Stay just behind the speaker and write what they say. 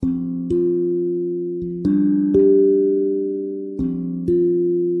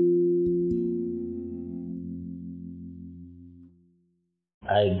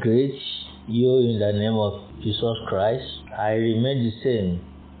greet you in the name of Jesus Christ. I remain the same,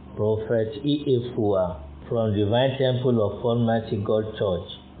 Prophet E.A. Fua, from Divine Temple of Almighty God Church,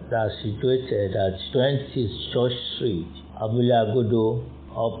 that's situated at 20 Church Street, Abule Agodo,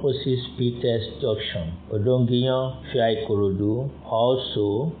 opposite Peters Junction, Odongiyan, Fia Ikorodu.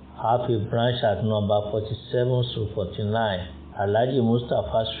 Also have a branch at number 47-49, Alhaji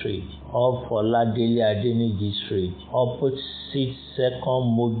Mustapha Street, off Oladele Adeniji Street, opposite Second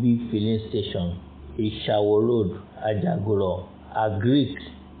Mobil Filling Station, Ishawo Road, Ajagoro, Agric,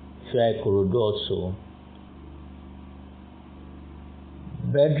 Fia Ikorodu also.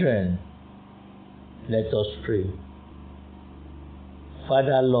 Brethren, let us pray.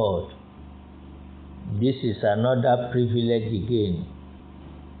 Father Lord, this is another privilege again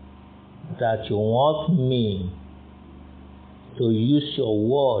that you want me to use your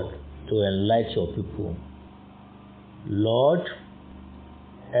word to enlighten your people. Lord,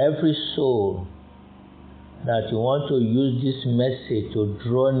 every soul that you want to use this message to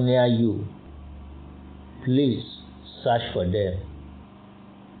draw near you, please search for them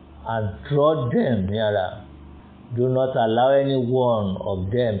and draw them nearer. Do not allow any one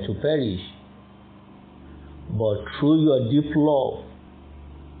of them to perish, but through your deep love,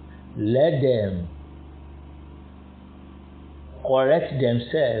 let them correct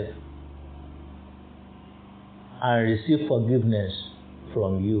themselves and receive forgiveness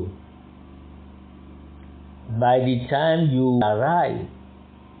from you. By the time you arrive,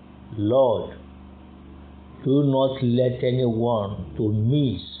 Lord, do not let anyone to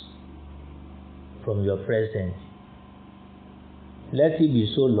miss from your presence. Let it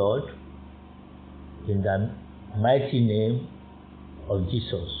be so, Lord, in the mighty name of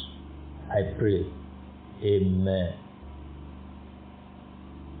Jesus, I pray. Amen.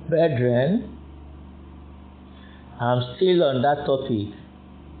 Brethren, I'm still on that topic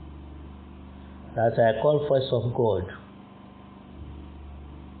that I call voice of God.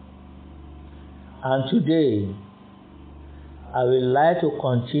 And today, I would like to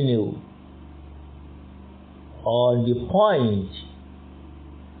continue on the point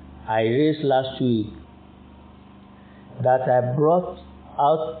I raised last week that I brought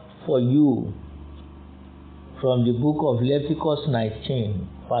out for you from the book of Leviticus 19,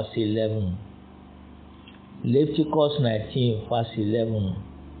 verse 11. Leviticus 19, verse 11.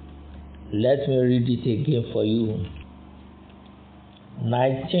 Let me read it again for you.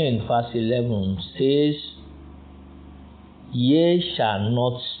 19, verse 11 says, Ye shall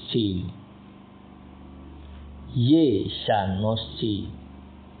not steal. Ye shall not steal.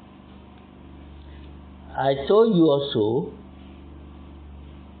 I told you also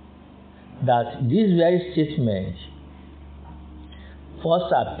that this very statement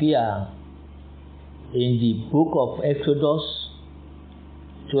first appears in the book of Exodus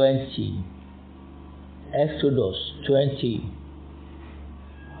 20. Exodus 20,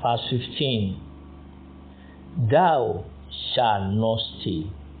 verse 15. Thou shalt not steal.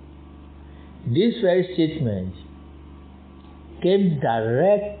 This very statement came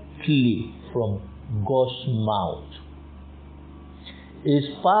directly from God's mouth.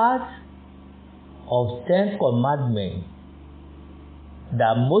 It's part of 10 commandments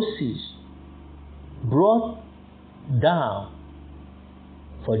that Moses brought down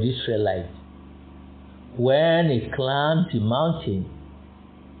for the Israelites when he climbed the mountain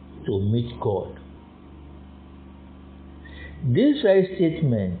to meet God. This very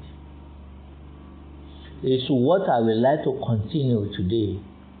statement is what I would like to continue today,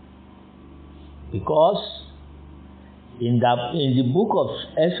 because in the book of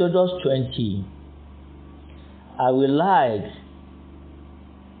Exodus 20, I would like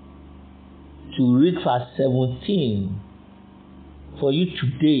to read verse 17 for you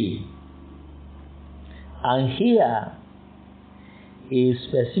today, and here a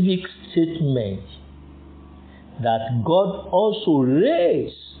specific statement that God also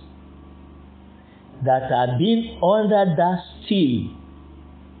raised that have been under that seal.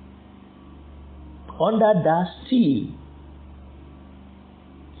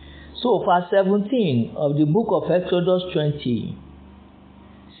 So verse 17 of the book of Exodus 20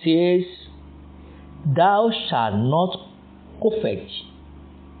 says, Thou shalt not covet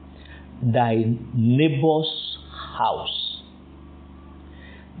thy neighbor's house.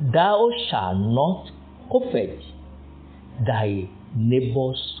 Thou shalt not covet thy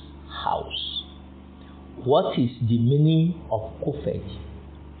neighbor's house. What is the meaning of covet?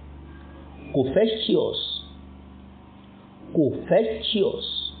 Covetous.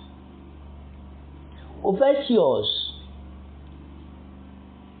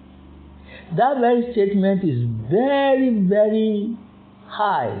 That very statement is very, very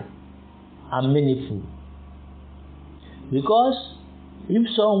high and meaningful. Because if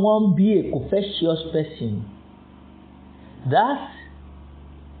someone be a covetous person, that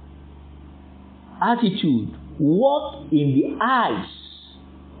attitude work in the eyes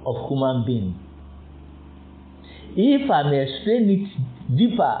of human being. If I may explain it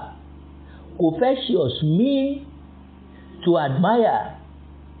deeper, covetous mean to admire,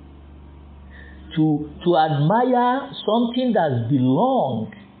 to admire something that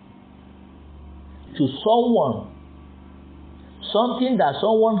belongs to someone, something that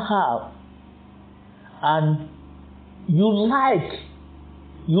someone have, and you like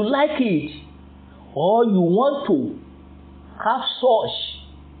it, or you want to have such.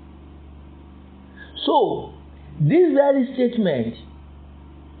 So this very statement,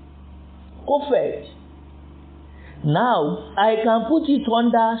 covet, now I can put it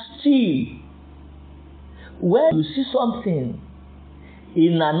under steal. When you see something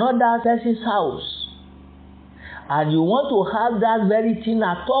in another person's house and you want to have that very thing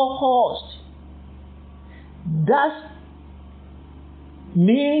at all cost, that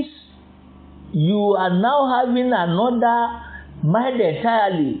means you are now having another mind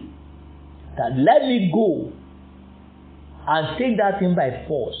entirely, that let me go and take that thing by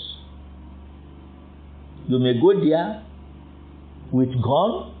force. You may go there with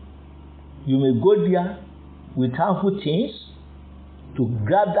gun, you may go there with harmful things to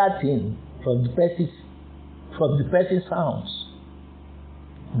grab that thing from the person's house.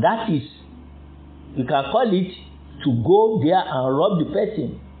 That is, you can call it to go there and rob the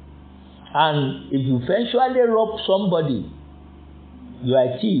person. And if you eventually rob somebody, you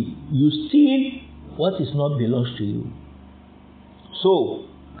are a thief. You steal what is not belongs to you. So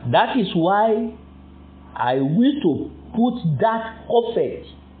that is why I wish to put that covet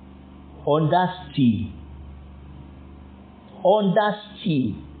under steal. Under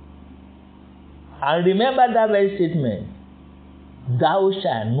steal. And remember that very statement, thou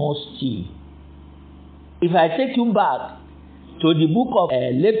shalt not steal. If I take you back to the book of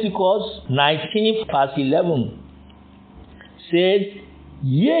Leviticus 19 verse 11, says,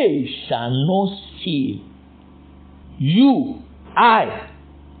 ye shall not steal. You, I.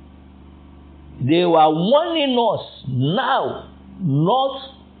 They were warning us now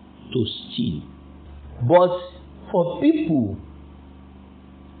not to steal. But for people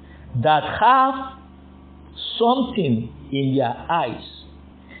that have something in their eyes,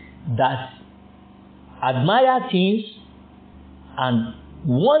 that admire things and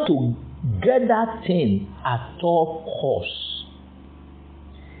want to get that thing at all costs,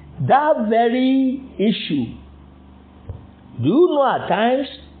 that very issue, do you know at times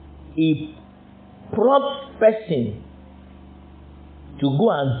it prompts person to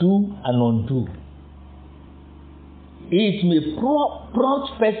go and do and undo. It may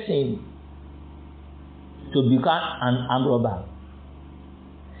prompt person to become an armed robber.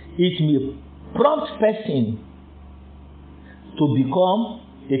 It may prompt person to become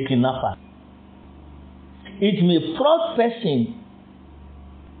a kidnapper. It may prompt person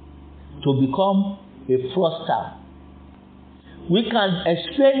to become a fraudster. We can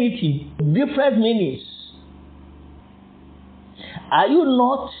explain it in different meanings. Are you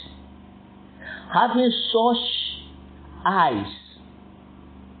not having such eyes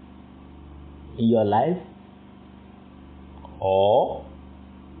in your life? Or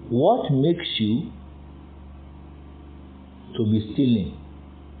what makes you to be stealing?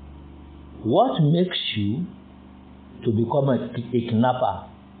 What makes you to become a kidnapper?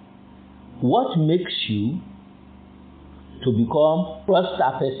 What makes you to become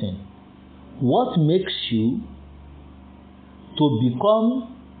fraudster person? What makes you to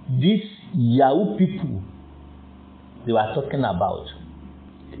become these Yahoo people they were talking about?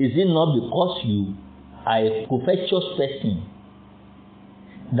 Is it not because you are a covetous person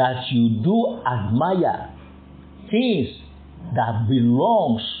that you do admire things that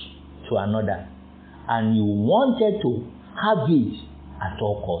belongs to another and you wanted to have it at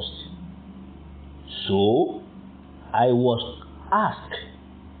all costs? So I was asked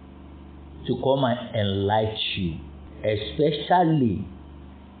to come and enlighten you, especially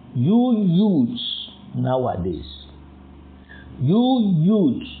you youths nowadays. You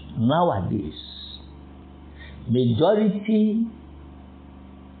youths nowadays, majority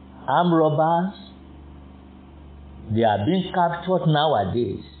armed robbers, they are being captured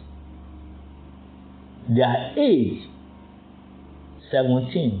nowadays. Their age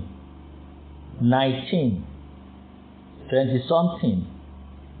 17, 19, 20 something.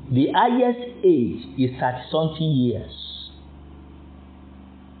 The highest age is 30 something years.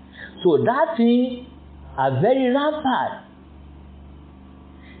 So that thing are very rampant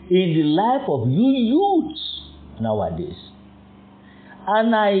in the life of you youths nowadays.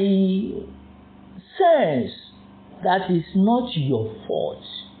 And I sense that it's not your fault.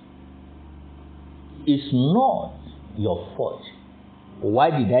 It's not your fault.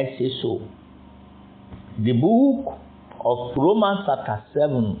 Why did I say so? The book of Romans chapter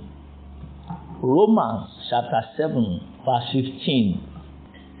 7, verse 15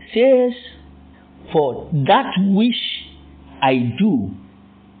 says, "For that which I do,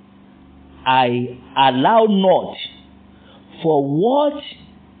 I allow not, for what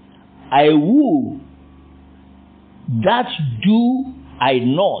I will, that do I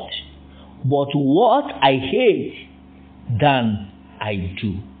not, but what I hate, than I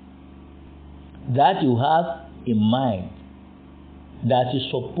do." That you have in mind that is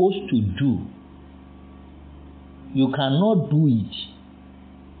supposed to do, you cannot do it.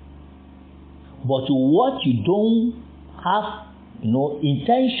 But what you don't have,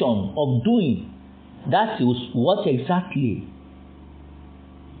 intention of doing, that is what exactly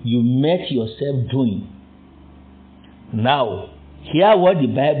you met yourself doing. Now, hear what the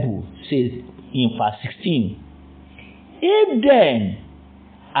Bible says in verse 16. "If then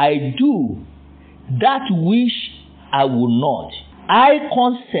I do that which I will not, I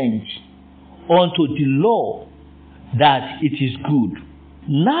consent unto the law that it is good.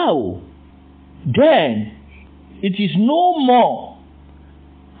 Now, then, it is no more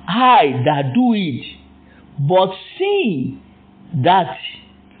I that do it, but sin that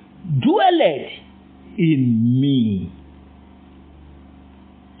dwelleth in me."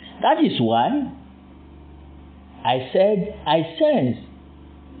 That is why I said, I sense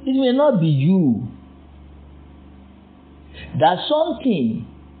it may not be you, that something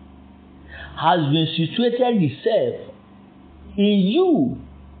has been situated itself in you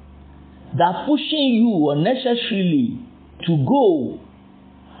that pushing you unnecessarily to go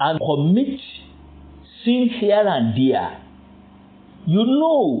and commit sin here and there. You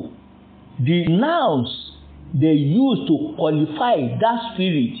know the nouns they use to qualify that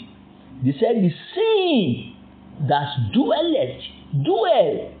spirit. They said the sin that dwell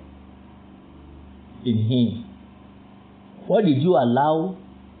in him. What did you allow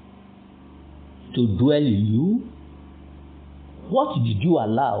to dwell in you? What did you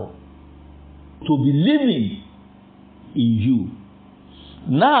allow to be living in you?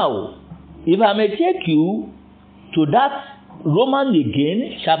 Now, if I may take you to that Romans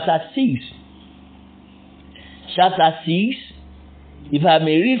again, chapter 6. Chapter 6, if I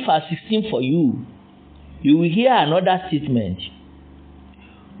may read verse 16 for you, you will hear another statement.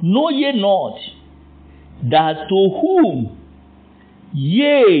 "Know ye not that to whom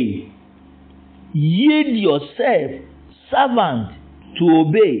ye yield yourself servant to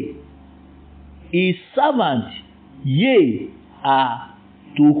obey, is servant ye are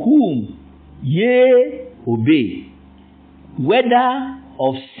to whom ye obey, whether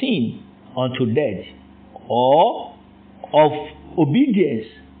of sin unto death, or of obedience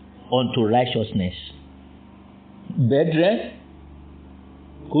unto righteousness." Brethren,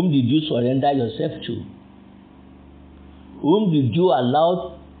 whom did you surrender yourself to? Whom did you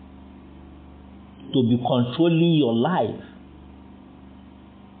allow to be controlling your life?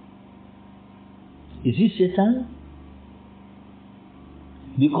 Is it Satan?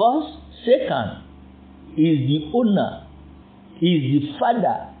 Because Satan is the owner, is the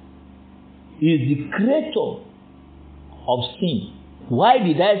father, is the creator of sin. Why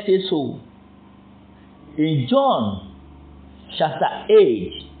did I say so? In John chapter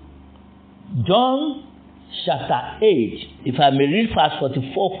 8, if I may read verse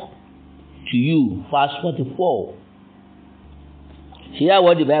 44 to you, verse 44. Hear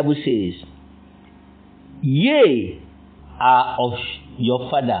what the Bible says. "Ye are of your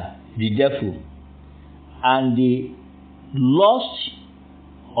father, the devil, and the lust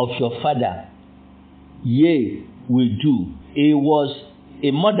of your father ye will do. He was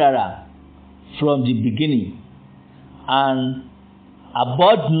a murderer from the beginning, and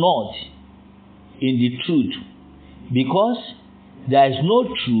abode not in the truth, because there is no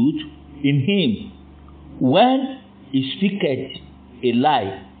truth in him. When he speaketh a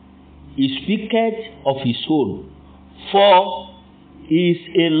lie, he speaketh of his own, for he is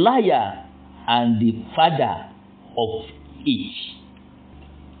a liar and the father of it."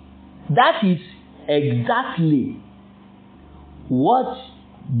 That is exactly what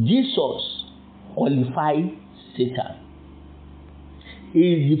Jesus qualified Satan.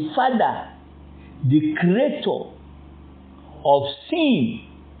 He is the father, the creator of sin.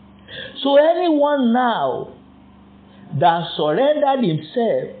 So anyone now that surrendered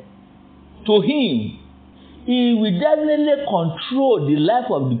himself to him he will definitely control the life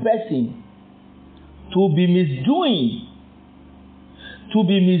of the person to be misdoing, to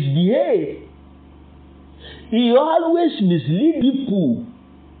be misbehaved. He always mislead people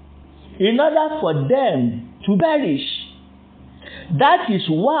in order for them to perish. That is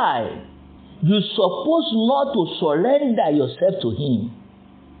why you're supposed not to surrender yourself to him.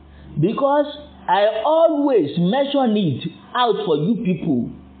 Because I always mention it out for you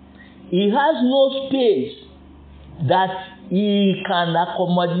people. He has no space that he can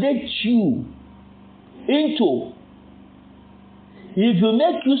accommodate you into. If you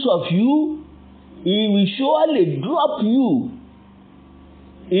make use of you, he will surely drop you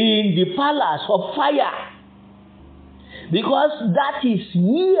in the palace of fire. Because that is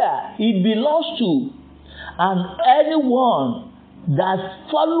where it belongs to. And anyone that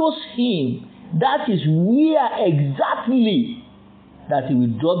follows him, that is where exactly that he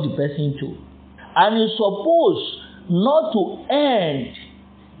will drop the person to. And you're supposed not to end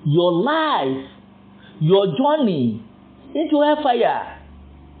your life, your journey into hellfire.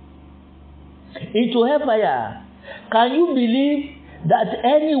 Into hellfire. Can you believe that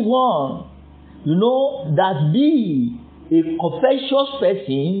anyone, that be a covetous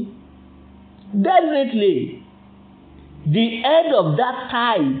person, definitely the end of that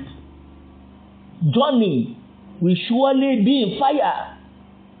type journey will surely be in fire.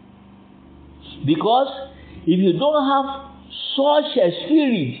 Because if you don't have such a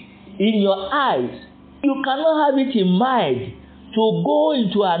spirit in your eyes, you cannot have it in mind to go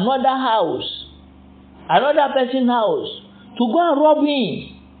into another house, another person's house, to go and rob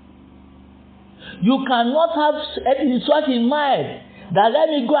him. You cannot have such in mind that let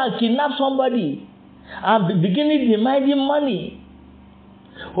me go and kidnap somebody and beginning demanding money.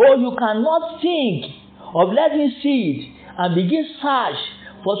 Or you cannot think of letting see it and begin search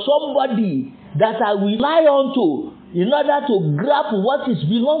for somebody that I will rely on to in order to grab what is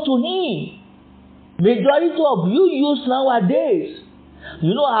belong to him. Majority of you youth nowadays,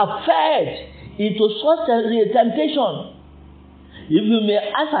 are fed into such a temptation. If you may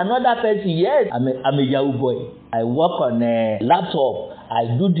ask another person, yes, I'm a Yahoo boy. I work on a laptop.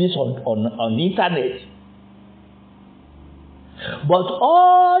 I do this on the internet. But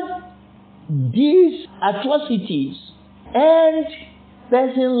all these atrocities end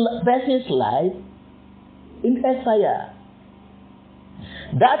person's life in hellfire.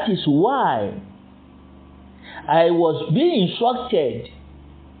 That is why I was being instructed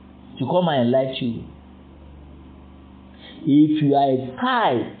to come and enlighten you. If you are a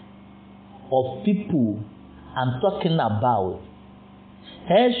type of people I'm talking about,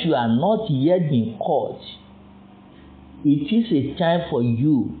 hence you are not yet been caught, it is a time for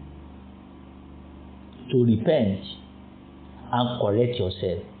you to repent and correct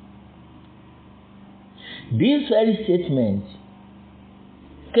yourself. This very statement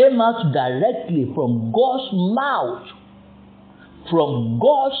came out directly from God's mouth. From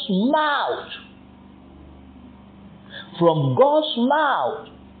God's mouth. From God's mouth.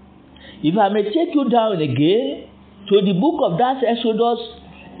 If I may take you down again to the book of that Exodus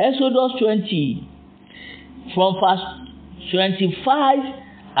 20, from verse 25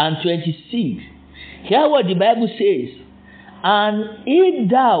 and 26. Hear what the Bible says. And if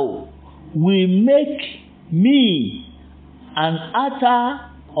thou will make me an altar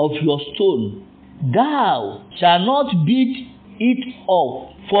of your stone, thou shalt not beat it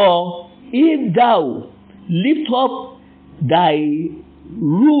up. For if thou lift up thy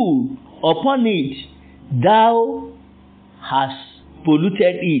rule upon it, thou hast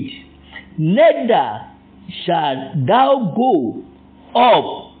polluted it. Neither shalt thou go up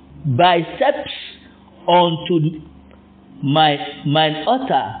by steps unto mine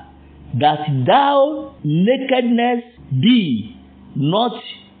altar, that thou nakedness be not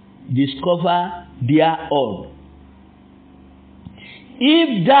discover thereon.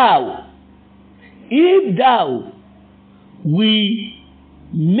 If thou will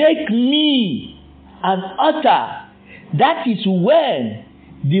make me an altar, that is when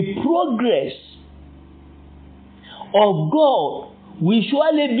the progress of God will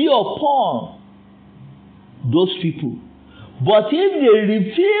surely be upon those people. But if they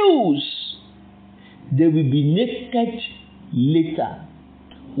refuse, they will be naked later.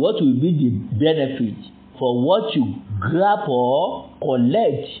 What will be the benefit for what you grab or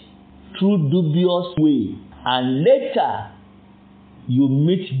collect through dubious way, and later you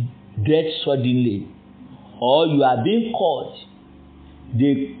meet death suddenly, or you are being caught,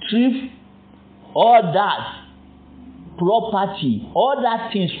 they thief all that property, all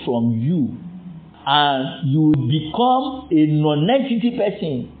that things from you, and you will become a non-entity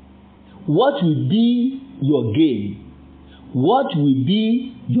person. What will be your gain? What will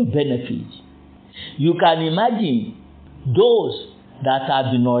be your benefit? You can imagine those that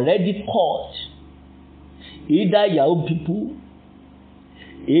have been already caught, either Yahoo people,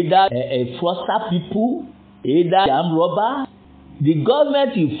 either fraudster people, either armed robbers. The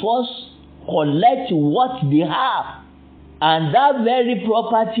government will first collect what they have, and that very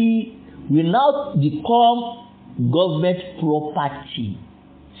property will now become government property.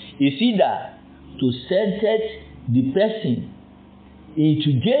 It's either to sentence the person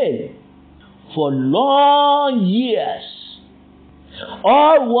into jail for long years,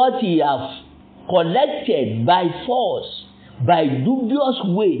 or what he has collected by force, by dubious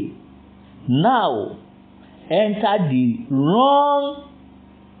way, now enter the wrong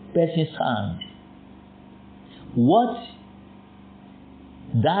person's hand. What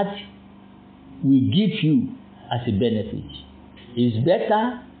that will give you as a benefit is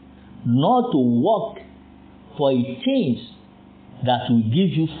better not to work for things that will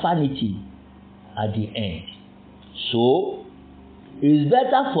give you vanity at the end. So it's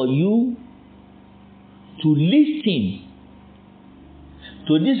better for you to listen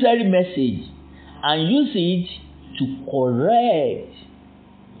to this very message and use it to correct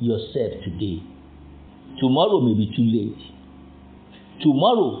yourself today. Tomorrow may be too late.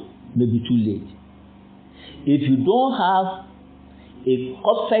 Tomorrow may be too late. If you don't have a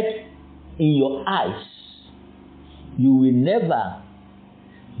prophet in your eyes, you will never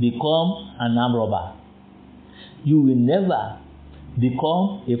become an armed robber. You will never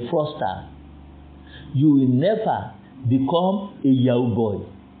become a fraudster. You will never become a Yahoo boy.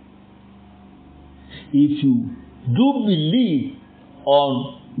 If you do believe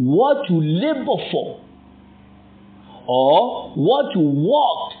on what you labor for, or what you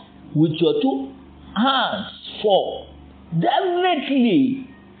work with your two hands for, definitely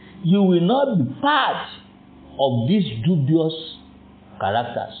you will not be part of these dubious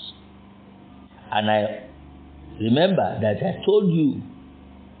characters. And I remember that I told you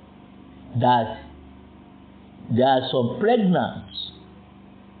that there are some pregnants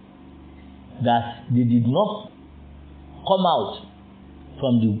that they did not come out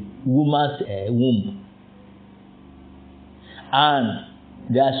from the woman's womb. And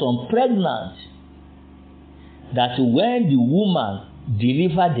there are some pregnant that when the woman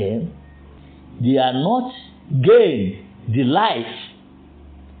deliver them, they are not gain the life,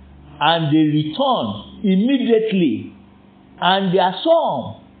 and they return immediately. And their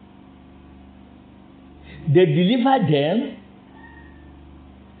son, they deliver them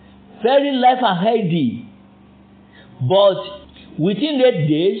very life and healthy, but within 8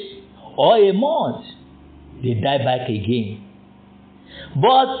 days or a month, they die back again.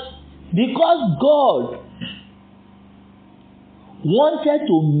 But because God wanted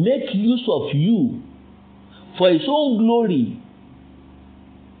to make use of you for his own glory,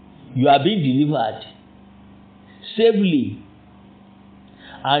 you are being delivered safely,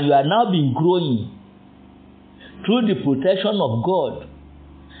 and you are now being growing through the protection of God,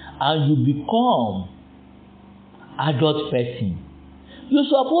 and you become adult person. You're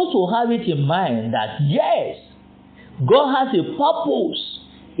supposed to have it in mind that yes, God has a purpose,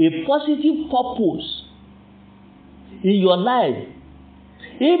 a positive purpose in your life.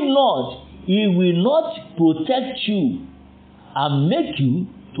 If not, he will not protect you and make you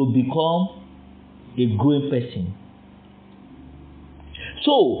to become a growing person.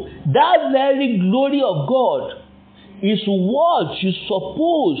 So that very glory of God is what you're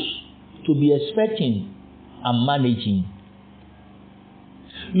supposed to be expecting and managing.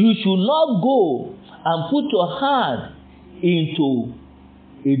 You should not go and put your hand into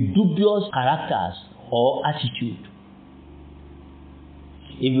a dubious characters or attitude.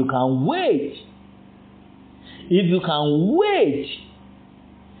 If you can wait,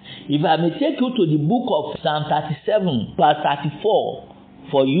 if I may take you to the book of Psalm 37 verse 34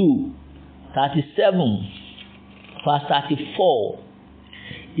 for you, 37 verse 34,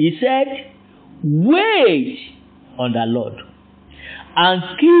 he said, wait on the Lord and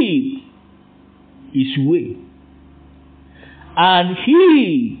keep his way, and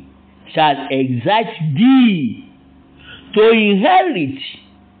he shall exalt thee to inherit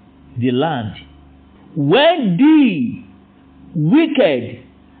the land. When the wicked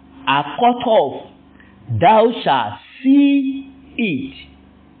are cut off, thou shalt see it.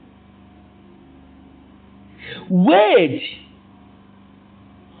 Wait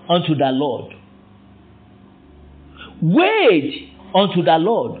unto the Lord. Wait unto the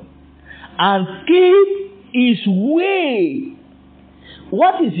Lord and keep his way.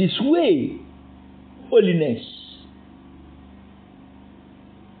 What is his way? Holiness.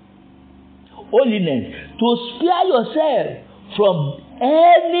 Holiness. to spare yourself from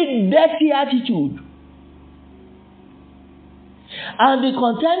any dirty attitude, and be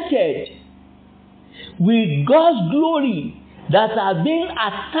contented with God's glory that has been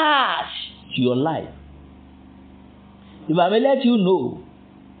attached to your life. If I may let you know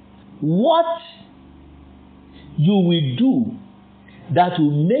what you will do that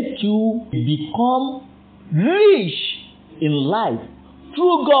will make you become rich in life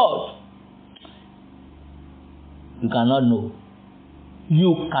through God, you cannot know.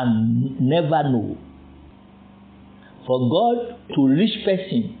 You can never know. For God to reach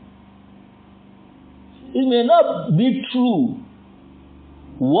person, it may not be true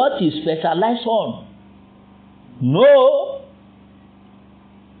what he specialized on. No.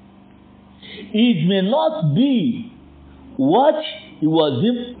 It may not be what he was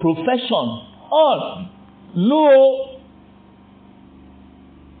in profession on. No.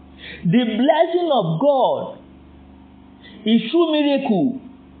 The blessing of God is through miracle.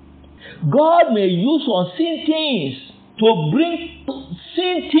 God may use unseen things to bring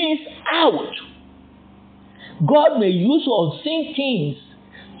seen things out. God may use unseen things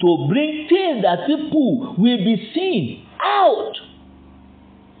to bring things that people will be seeing out.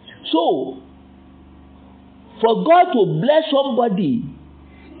 So, for God to bless somebody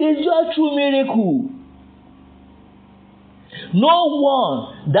is just through miracle. No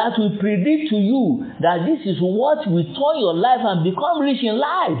one that will predict to you that this is what will turn your life and become rich in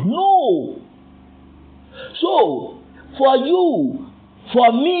life. No. So, for you,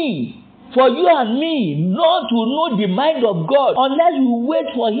 for me, for you and me, not to know the mind of God unless we wait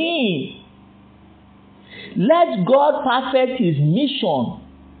for him. Let God perfect his mission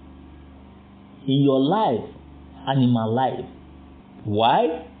in your life and in my life.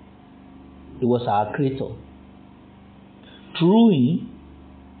 Why? He was our creator. Through him,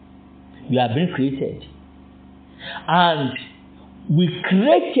 we have been created. And we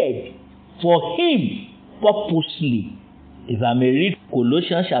created for him purposely. If I may read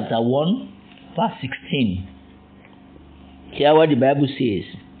Colossians chapter 1, verse 16. Hear what the Bible says.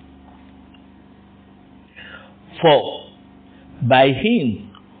 For by him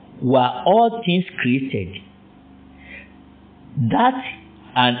were all things created, that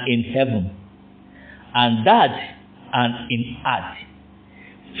and in heaven, and that and in earth,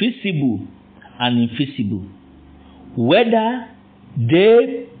 visible and invisible, whether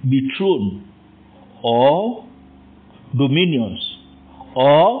they be throne or dominions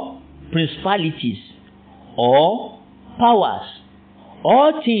or principalities or powers.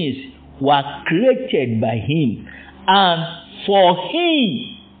 All things were created by him and for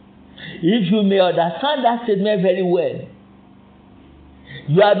him. If you may understand that statement very well,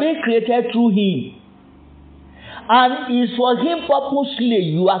 you are being created through him, and it's for him purposely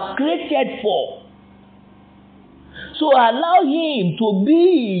you are created for. So allow him to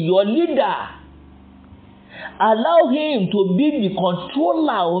be your leader. Allow him to be the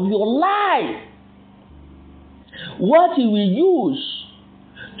controller of your life. What he will use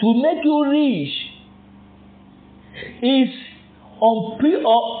to make you rich is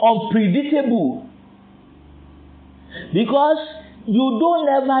unpredictable, because you don't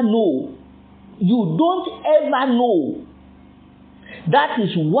ever know. You don't ever know. That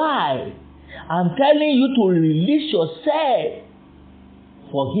is why I'm telling you to release yourself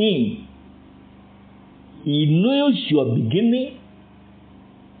for him. He knows your beginning.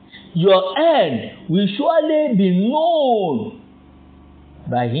 Your end will surely be known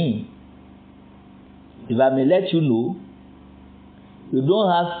by him. If I may let you know, you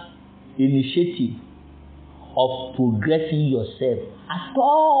don't have initiative of progressing yourself at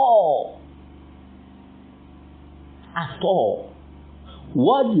all. At all.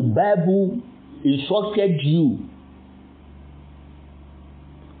 What the Bible instructed you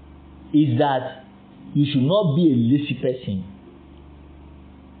is that you should not be a lazy person.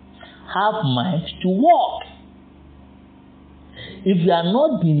 Have mind to work. If you are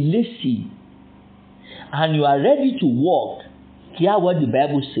not being lazy and you are ready to work, hear what the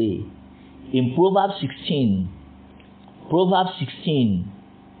Bible says in Proverbs 16,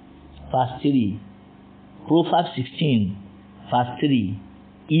 verse 3. Proverbs 16, verse 3.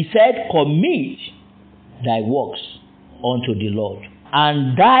 He said, commit thy works unto the Lord,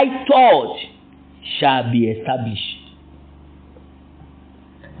 and thy thought shall be established.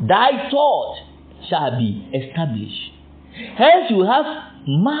 Thy thought shall be established. Hence you have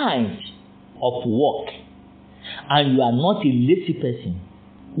mind of work, and you are not a lazy person.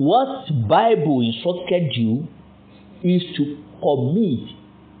 What Bible instructed you is to commit.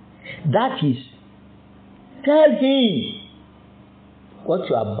 That is, tell him what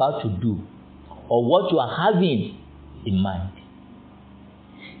you are about to do or what you are having in mind.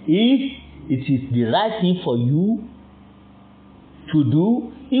 If it is the right thing for you to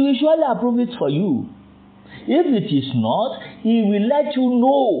do, He will surely approve it for you. If it is not, He will let you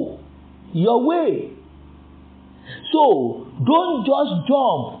know your way. So don't just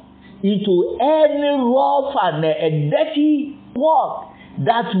jump into any rough and dirty work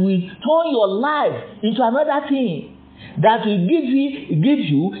that will turn your life into another thing, that will give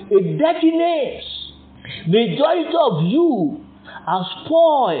you a dirtiness. Majority of you have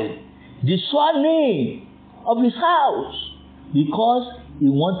spoiled the surname of his house because he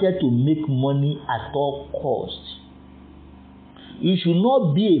wanted to make money at all costs. You should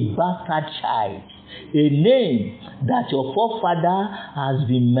not be a bastard child, a name that your forefather has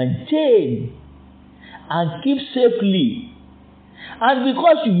been maintained and keep safely. And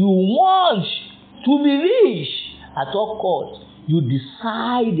because you want to be rich at all costs, you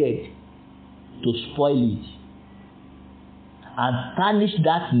decided to spoil it and tarnish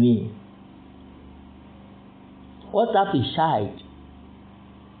that name. What type of child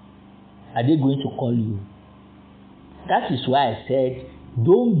are they going to call you? That is why I said,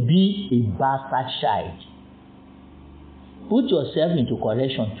 don't be a bastard child. Put yourself into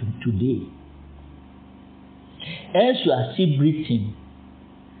correction today. Else you are still breathing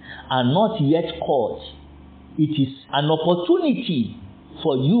and not yet caught. It is an opportunity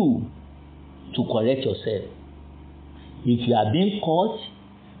for you to correct yourself. If you are being caught,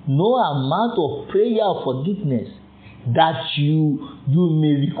 no amount of prayer or forgiveness that you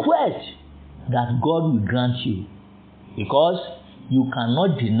may request that God will grant you, because you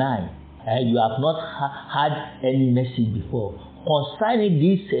cannot deny you have not had any message before concerning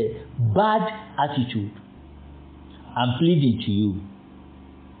this bad attitude. I'm pleading to you.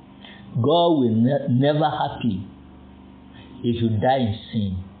 God will never happy if you die in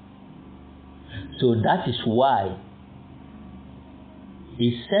sin. So that is why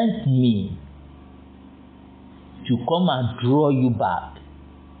He sent me to come and draw you back.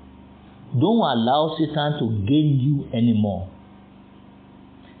 Don't allow Satan to gain you anymore.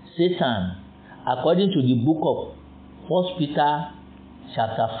 Satan, according to the book of 1 Peter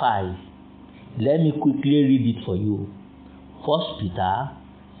chapter 5, let me quickly read it for you. 1 Peter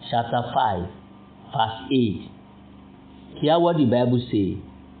chapter 5, verse 8. Hear what the Bible says.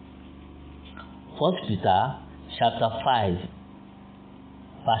 1 Peter chapter 5,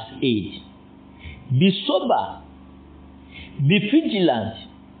 verse 8. Be sober, be vigilant,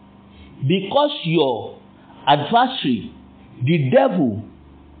 because your adversary, the devil,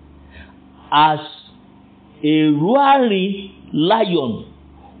 as a roaring lion,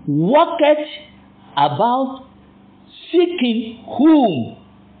 walketh about seeking whom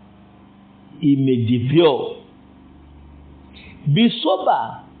he may devour. Be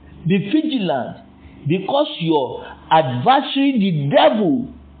sober, be vigilant, because your adversary, the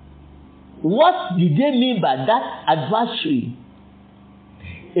devil. What did they mean by that adversary?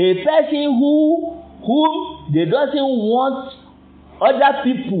 A person whom they doesn't want other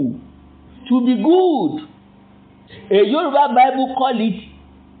people to be good. A Yoruba Bible call it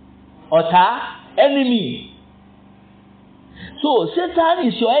Ọ̀tá, enemy. So Satan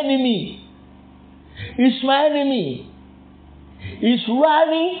is your enemy. He's my enemy. He's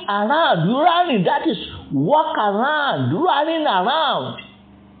running around. Running, that is walk around, running around,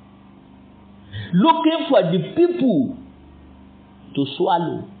 looking for the people to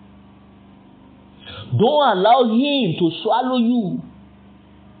swallow. Don't allow him to swallow you.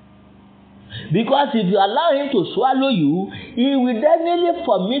 Because if you allow him to swallow you, he will definitely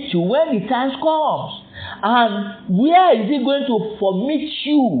vomit you when the time comes. And where is he going to vomit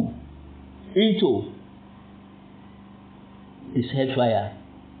you into? It's hellfire.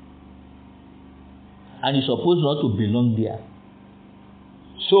 And you're supposed not to belong there.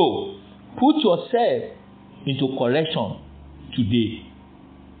 So, put yourself into correction today.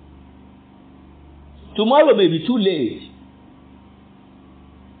 Tomorrow may be too late.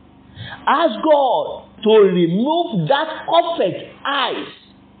 Ask God to remove that perfect eyes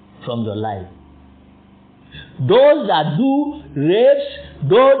from your life. Those that do rapes,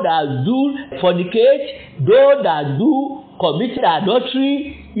 those that do fornicate, those that do commit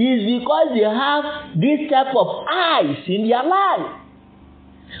adultery, is because they have this type of eyes in their life.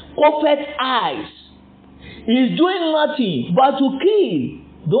 Perfect eyes. Is doing nothing but to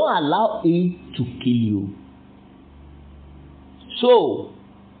kill. Don't allow it to kill you. So,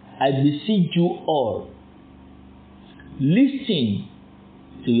 I beseech you all, listen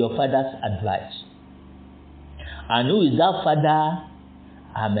to your father's advice. And who is that father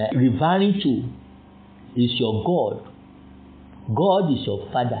I'm referring to? Is your God. God is your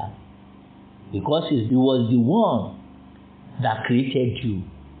father. because he was the one that created you.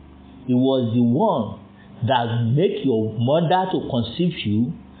 He was the one that made your mother to conceive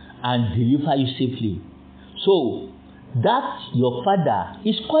you and deliver you safely. So that your father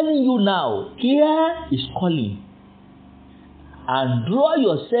is calling you now. Here is calling. And draw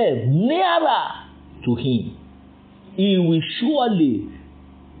yourself nearer to him. He will surely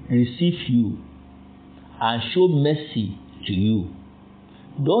receive you and show mercy to you.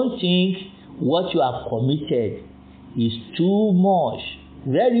 Don't think what you have committed is too much,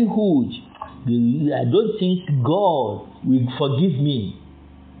 very huge. I don't think God will forgive me.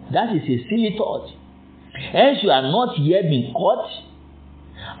 That is a silly thought. Hence you are not yet been caught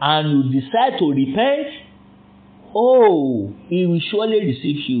and you decide to repent. Oh, he will surely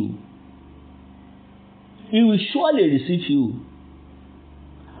receive you. He will surely receive you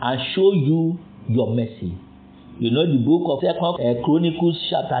and show you your mercy. You know the book of 2 Chronicles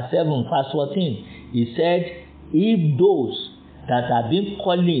chapter 7 verse 14. He said, if those that have been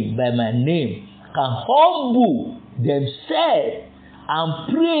calling by my name can humble themselves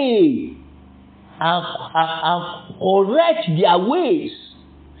and pray and correct their ways.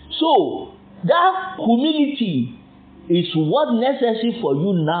 So that humility is what necessary for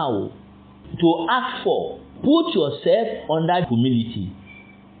you now to ask for. Put yourself under humility.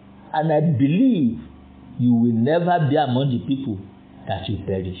 And I believe you will never be among the people that will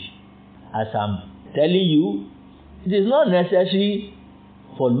perish. As I'm telling you, it is not necessary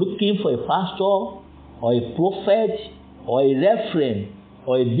for looking for a pastor or a prophet or a reverend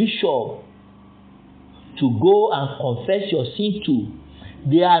or a bishop to go and confess your sin to.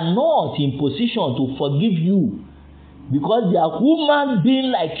 They are not in position to forgive you because they are human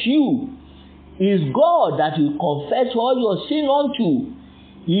beings like you. It is God that will confess all your sin unto.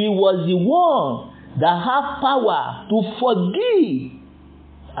 He was the one that have power to forgive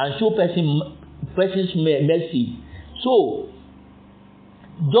and show person's mercy. So,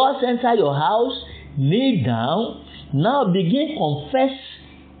 just enter your house, kneel down, now begin confess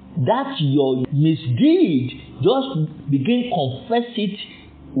that your misdeed. Just begin confess it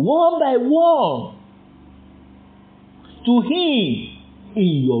one by one to him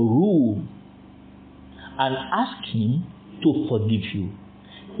in your room and ask him to forgive you.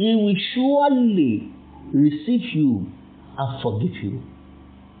 He will surely receive you and forgive you.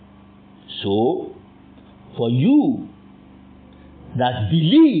 So, for you that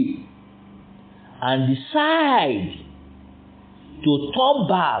believe and decide to turn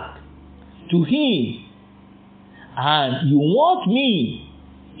back to him and you want me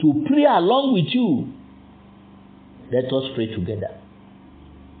to pray along with you, let us pray together.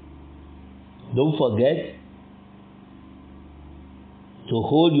 Don't forget to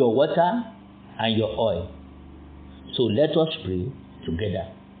hold your water and your oil. So let us pray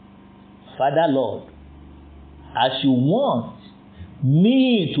together. Father Lord, as you want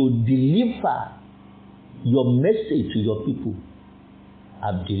me to deliver your message to your people,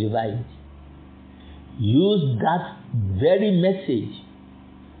 I've delivered it. Use that very message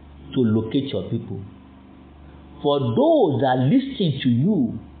to locate your people. For those that listen to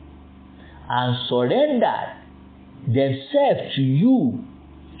you and surrender themselves to you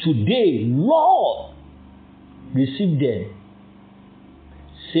today, Lord, receive them,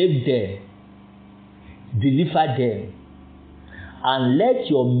 save them, deliver them, and let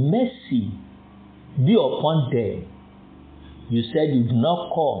your mercy be upon them. You said you did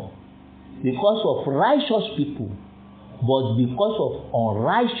not come because of righteous people, but because of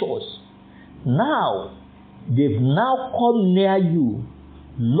unrighteous. Now, they've now come near you.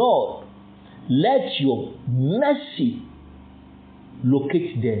 Lord, let your mercy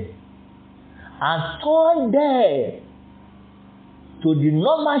locate them and turn them to the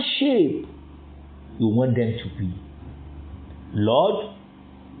normal shape you want them to be. Lord,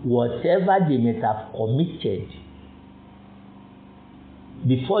 whatever they may have committed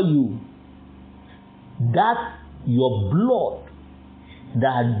before you, that your blood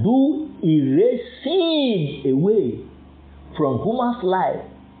that do erase sin away from human's life,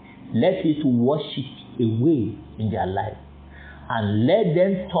 let it wash it away in their life and let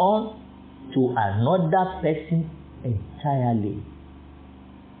them turn to another person entirely.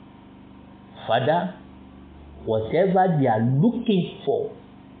 Father, whatever they are looking for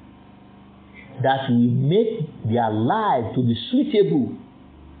that will make their life to be suitable,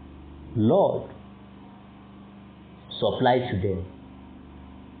 Lord, supply to them.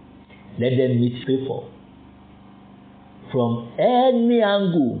 Let them meet favor from any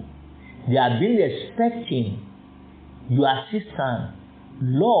angle. They have been expecting your assistance.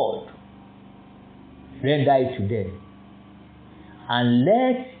 Lord, render it to them and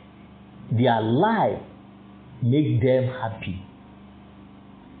let their life make them happy.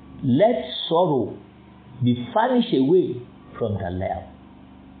 Let sorrow be vanished away from their life.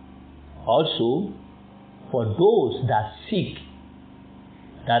 Also, for those that seek,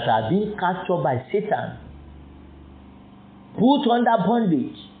 that are being captured by Satan, put under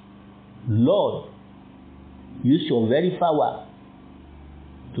bondage, Lord, use your very power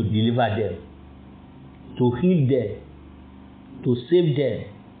to deliver them, to heal them, to save them,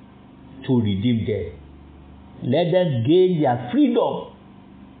 to redeem them. Let them gain their freedom,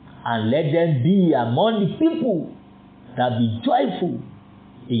 and let them be among the people that be joyful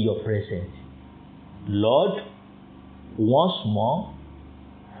in your presence. Lord, once more,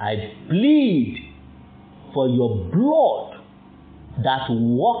 I plead for your blood that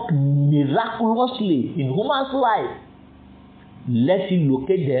work miraculously in human's life. Let it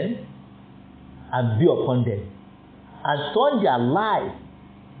locate them and be upon them, and turn their life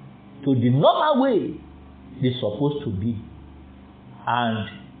to the normal way they're supposed to be. And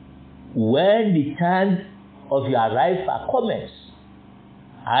when the time of your arrival comes,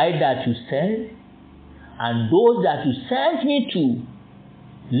 I that you send, and those that you sent me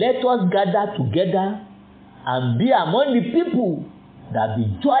to, let us gather together and be among the people that be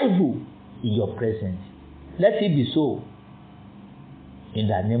joyful in your presence. Let it be so. In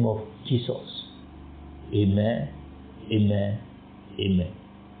the name of Jesus. Amen. Amen. Amen.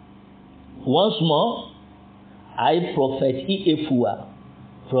 Once more, I, Prophet E. Efua,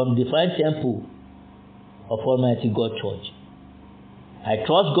 from Divine Temple of Almighty God Church. I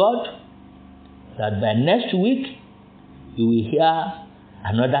trust God that by next week you will hear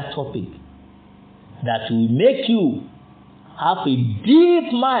another topic that will make you have a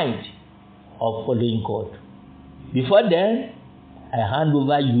deep mind of following God. Before then, I hand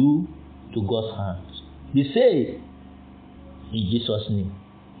over you to God's hands. Be saved in Jesus' name.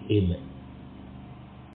 Amen.